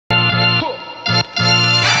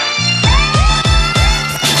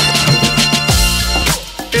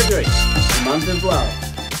month of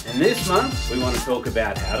love. And this month, we want to talk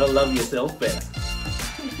about how to love yourself better.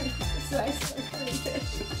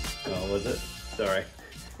 Oh, was it? Sorry.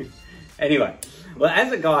 Anyway, well,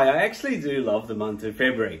 as a guy, I actually do love the month of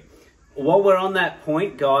February. While we're on that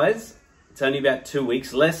point, guys, it's only about 2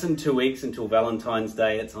 weeks, less than 2 weeks until Valentine's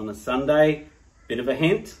Day. It's on a Sunday. Bit of a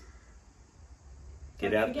hint.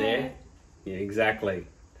 Get out there. Yeah, exactly.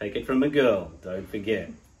 Take it from a girl. Don't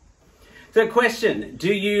forget. So, question,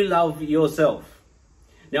 do you love yourself?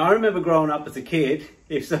 Now, I remember growing up as a kid,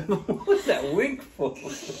 if someone, what was that wink for?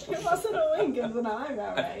 It wasn't a wink, it was an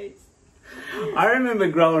eyebrow raise. I remember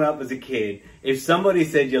growing up as a kid, if somebody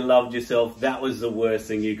said you loved yourself, that was the worst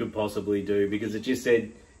thing you could possibly do, because it just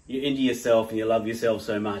said you're into yourself and you love yourself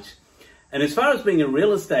so much. And as far as being a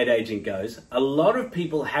real estate agent goes, a lot of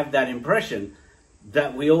people have that impression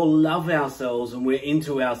that we all love ourselves and we're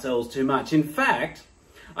into ourselves too much. In fact,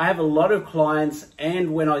 I have a lot of clients,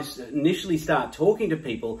 and when I initially start talking to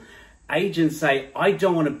people, agents say, I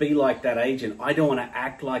don't want to be like that agent. I don't want to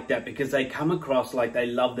act like that, because they come across like they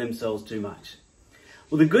love themselves too much.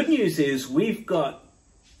 Well, the good news is we've got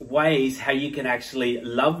ways how you can actually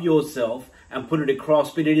love yourself and put it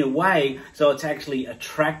across, but in a way so it's actually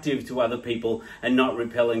attractive to other people and not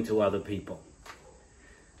repelling to other people.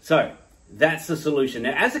 So that's the solution.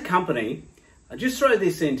 Now, as a company, I'll just throw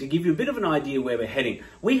this in to give you a bit of an idea where we're heading.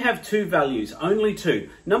 We have two values, only two.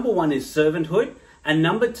 Number one is servanthood, and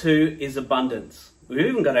number two is abundance. We've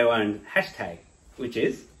even got our own hashtag, which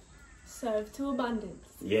is? Serve to abundance.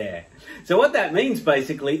 Yeah. So what that means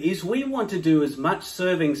basically is we want to do as much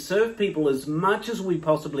serving, serve people as much as we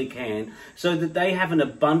possibly can, so that they have an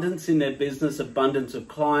abundance in their business, abundance of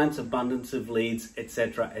clients, abundance of leads,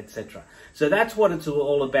 etc., etc. So that's what it's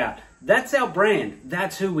all about. That's our brand.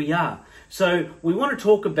 That's who we are. So we want to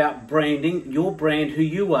talk about branding, your brand, who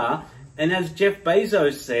you are. And as Jeff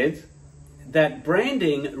Bezos said, that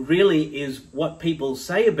branding really is what people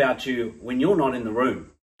say about you when you're not in the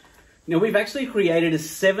room. Now, we've actually created a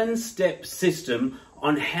 7-step system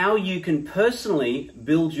on how you can personally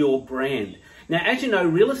build your brand. Now, as you know,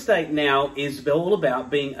 real estate now is all about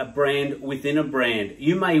being a brand within a brand.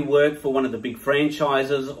 You may work for one of the big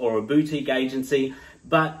franchises or a boutique agency,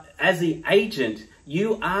 but as the agent,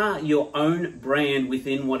 you are your own brand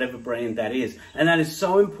within whatever brand that is. And that is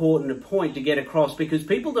so important a point to get across, because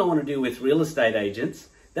people don't want to deal with real estate agents.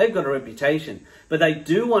 They've got a reputation, but they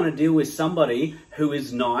do want to deal with somebody who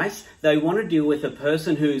is nice. They want to deal with a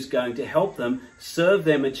person who's going to help them, serve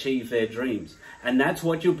them achieve their dreams. And that's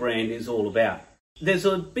what your brand is all about. There's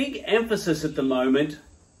a big emphasis at the moment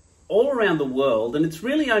all around the world, and it's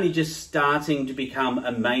really only just starting to become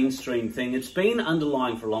a mainstream thing. It's been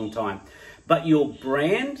underlying for a long time. But your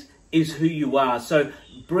brand is who you are. So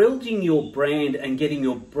building your brand and getting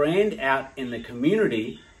your brand out in the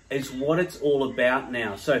community is what it's all about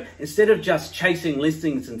now. So instead of just chasing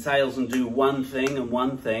listings and sales and do one thing and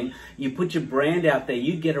one thing, you put your brand out there,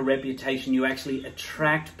 you get a reputation, you actually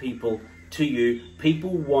attract people to you.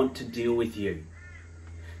 People want to deal with you.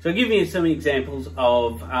 So I'll give you some examples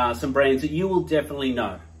of some brands that you will definitely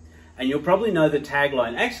know. And you'll probably know the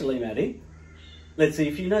tagline. Actually, Maddie, let's see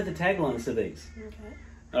if you know the taglines to these. Okay.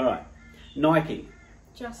 All right. Nike.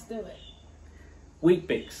 Just do it.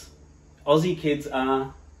 Weet-Bix. Aussie kids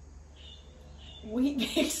are...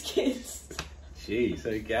 Weet-Bix kids. Jeez,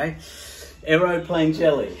 okay. Aeroplane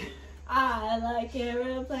jelly. I like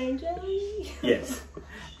aeroplane jelly. Yes.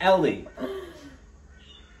 Aldi.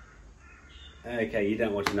 Okay, you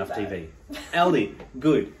don't watch enough TV. Aldi.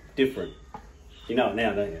 Good. Different. You know it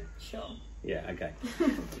now, don't you? Sure. Yeah, okay.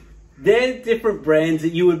 They're different brands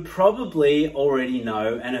that you would probably already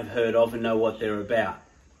know and have heard of and know what they're about.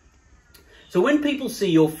 So when people see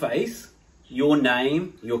your face, your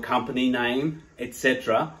name, your company name,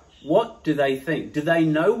 etc., what do they think? Do they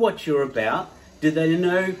know what you're about? Do they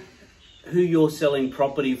know who you're selling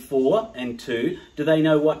property for and to? Do they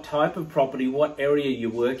know what type of property, what area you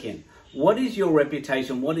work in? What is your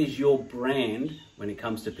reputation? What is your brand when it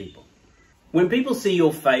comes to people? When people see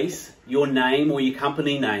your face, your name or your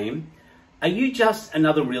company name, are you just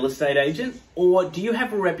another real estate agent, or do you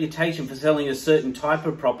have a reputation for selling a certain type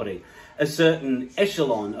of property, a certain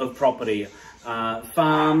echelon of property,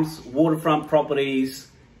 farms, waterfront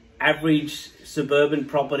properties, average suburban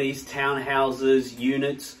properties, townhouses,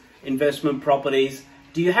 units, investment properties?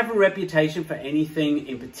 Do you have a reputation for anything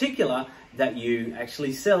in particular that you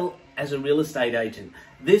actually sell as a real estate agent?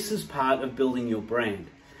 This is part of building your brand.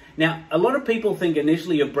 Now, a lot of people think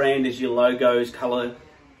initially your brand is your logos, colour.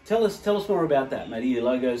 Tell us more about that, Maddie, your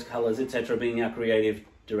logos, colours, etc., being our creative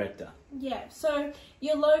director. Yeah, so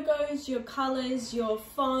your logos, your colors, your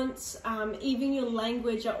fonts, even your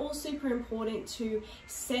language are all super important to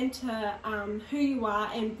center who you are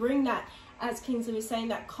and bring that, as Kingsley was saying,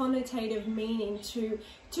 that connotative meaning to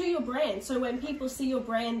your brand. So when people see your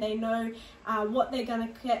brand, they know what they're going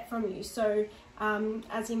to get from you. So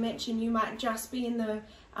as he mentioned, you might just be in the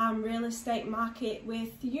real estate market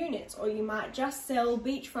with units, or you might just sell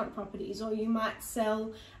beachfront properties, or you might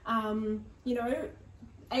sell, you know,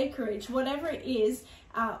 acreage, whatever it is.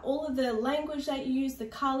 All of the language that you use, the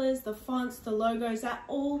colors, the fonts, the logos, that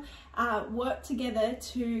all work together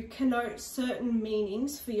to connote certain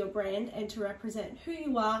meanings for your brand and to represent who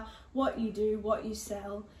you are, what you do, what you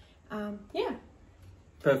sell. Yeah.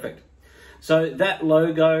 Perfect. So that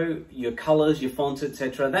logo, your colors, your fonts,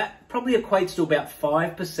 etc., that probably equates to about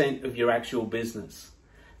 5% of your actual business.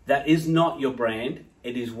 That is not your brand.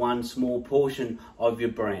 It is one small portion of your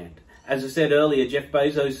brand. As I said earlier, Jeff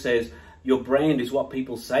Bezos says, your brand is what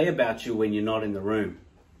people say about you when you're not in the room.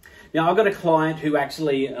 Now, I've got a client who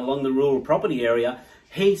actually, along the rural property area,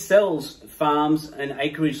 he sells farms and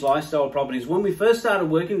acreage lifestyle properties. When we first started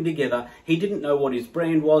working together, he didn't know what his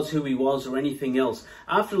brand was, who he was, or anything else.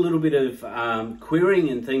 After a little bit of querying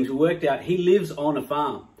and things, we worked out he lives on a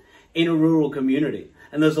farm in a rural community.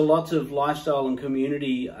 And there's a lots of lifestyle and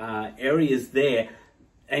community areas there,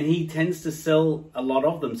 and he tends to sell a lot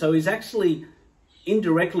of them. So he's actually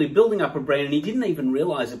indirectly building up a brand, and he didn't even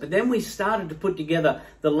realize it. But then we started to put together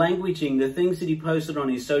the languaging, the things that he posted on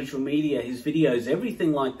his social media, his videos,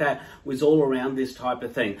 everything like that was all around this type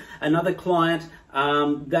of thing. Another client,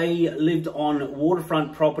 they lived on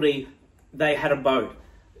waterfront property. They had a boat.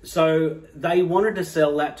 So they wanted to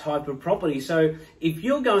sell that type of property. So if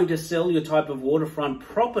you're going to sell your type of waterfront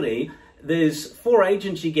property, there's 4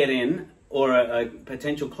 agents you get in, or a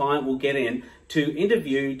potential client will get in to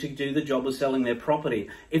interview to do the job of selling their property.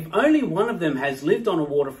 If only one of them has lived on a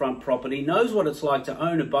waterfront property, knows what it's like to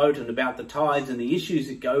own a boat and about the tides and the issues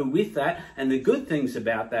that go with that and the good things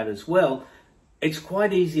about that as well, it's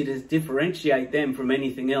quite easy to differentiate them from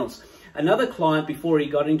anything else. Another client, before he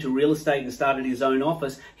got into real estate and started his own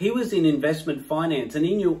office, he was in investment finance and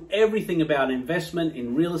he knew everything about investment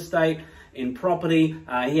in real estate, in property.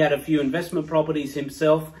 He had a few investment properties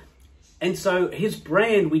himself. And so his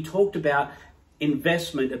brand, we talked about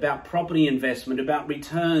investment, about property investment, about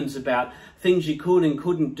returns, about things you could and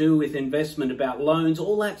couldn't do with investment, about loans,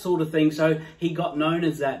 all that sort of thing. So he got known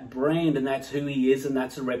as that brand, and that's who he is, and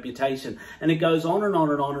that's a reputation. And it goes on and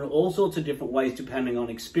on and on in all sorts of different ways depending on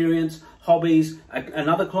experience, hobbies.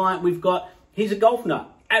 Another client we've got, he's a golf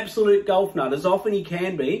nut, absolute golf nut, as often he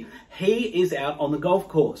can be. He is out on the golf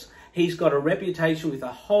course. He's got a reputation with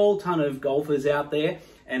a whole ton of golfers out there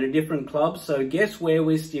and a different club. So guess where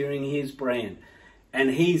we're steering his brand? And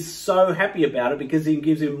he's so happy about it because it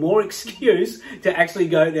gives him more excuse to actually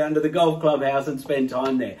go down to the golf clubhouse and spend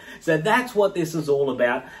time there. So that's what this is all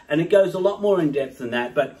about. And it goes a lot more in depth than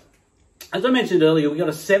that. But as I mentioned earlier, we've got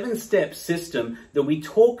a 7-step system that we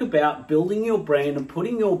talk about building your brand and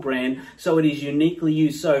putting your brand so it is uniquely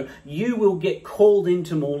you. So you will get called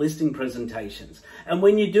into more listing presentations. And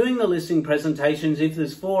when you're doing the listing presentations, if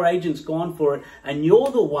there's 4 agents gone for it and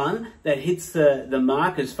you're the one that hits the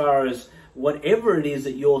mark as far as whatever it is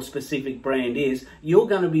that your specific brand is, you're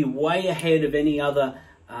going to be way ahead of any other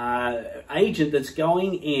agent that's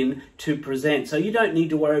going in to present. So you don't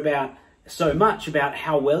need to worry about so much about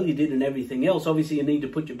how well you did and everything else. Obviously, you need to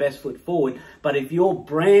put your best foot forward. But if your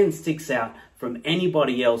brand sticks out from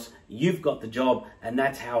anybody else, you've got the job, and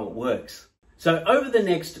that's how it works. So over the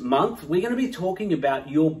next month, we're going to be talking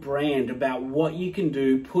about your brand, about what you can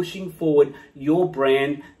do, pushing forward your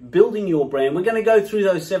brand, building your brand. We're going to go through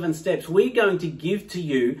those 7 steps. We're going to give to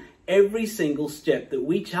you every single step that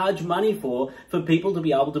we charge money for people to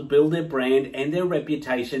be able to build their brand and their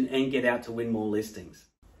reputation and get out to win more listings.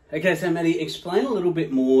 Okay, so Maddie, explain a little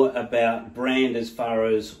bit more about brand as far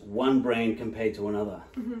as one brand compared to another.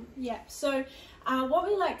 Yeah, so what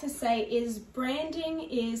we like to say is branding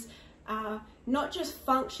is not just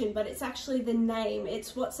function, but it's actually the name.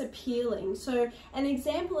 It's what's appealing. So an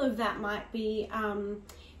example of that might be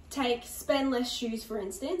take Spend Less shoes, for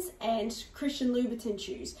instance, and Christian Louboutin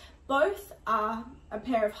shoes. Both are a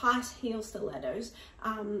pair of high heel stilettos.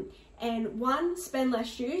 And one, Spend Less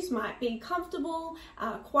shoes, might be comfortable,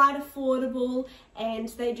 quite affordable, and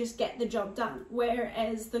they just get the job done.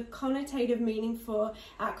 Whereas the connotative meaning for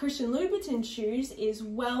Christian Louboutin shoes is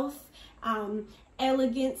wealth,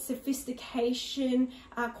 elegance, sophistication,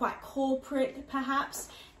 quite corporate perhaps.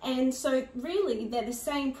 And so really they're the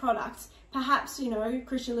same product. Perhaps, you know,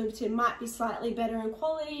 Christian Louboutin might be slightly better in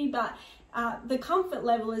quality, but the comfort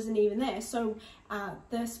level isn't even there. So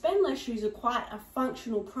the Spend Less shoes are quite a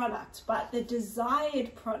functional product, but the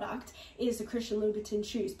desired product is the Christian Louboutin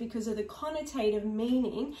shoes because of the connotative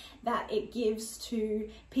meaning that it gives to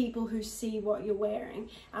people who see what you're wearing.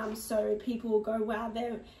 So people will go, wow,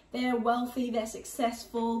 they're wealthy, they're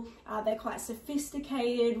successful, they're quite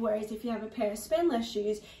sophisticated, whereas if you have a pair of Spend Less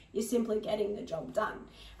shoes, you're simply getting the job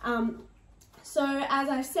done. So as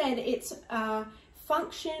I said, it's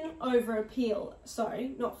function over appeal.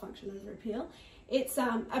 Sorry, not function over appeal. It's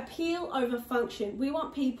appeal over function. We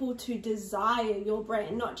want people to desire your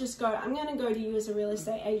brand, not just go, I'm going to go to you as a real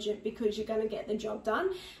estate agent because you're going to get the job done,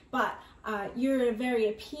 but you're a very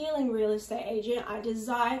appealing real estate agent. I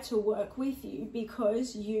desire to work with you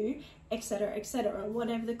because you, etc., etc.,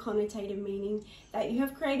 whatever the connotative meaning that you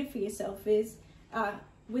have created for yourself is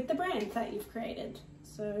with the brand that you've created.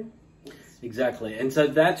 So exactly. And so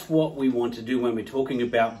that's what we want to do when we're talking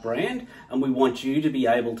about brand, and we want you to be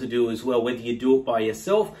able to do as well, whether you do it by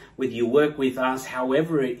yourself, whether you work with us,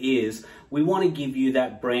 however it is. We want to give you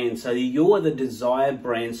that brand so that you're the desired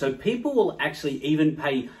brand. So people will actually even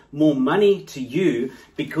pay more money to you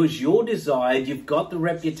because you're desired, you've got the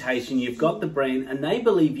reputation, you've got the brand, and they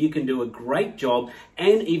believe you can do a great job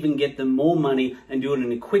and even get them more money and do it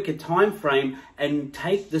in a quicker time frame and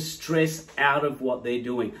take the stress out of what they're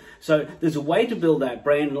doing. So there's a way to build that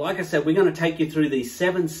brand. And like I said, we're going to take you through these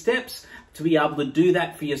 7 steps to be able to do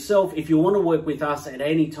that for yourself. If you want to work with us at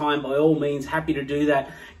any time, by all means, happy to do that.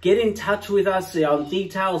 Get in touch with us. Our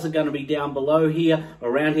details are going to be down below here,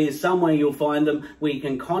 around here somewhere you'll find them where you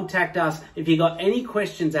can contact us. If you got any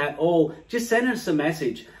questions at all, just send us a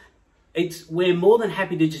message. We're more than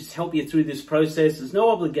happy to just help you through this process. There's no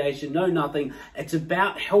obligation, no nothing. It's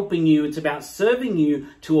about helping you. It's about serving you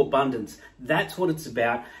to abundance. That's what it's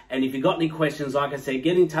about. And if you've got any questions, like I said,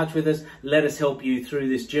 get in touch with us. Let us help you through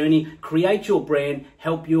this journey. Create your brand.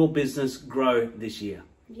 Help your business grow this year.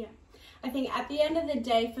 Yeah. I think at the end of the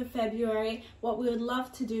day for February, what we would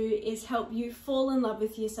love to do is help you fall in love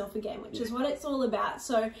with yourself again, which is what it's all about.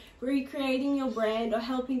 So recreating your brand or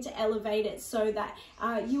helping to elevate it so that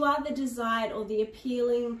you are the desired or the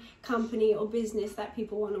appealing company or business that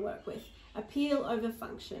people want to work with. Appeal over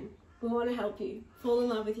function. We want to help you fall in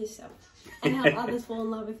love with yourself and help others fall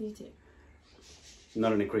in love with you too.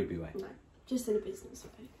 Not in a creepy way. No, just in a business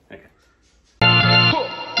way. Okay.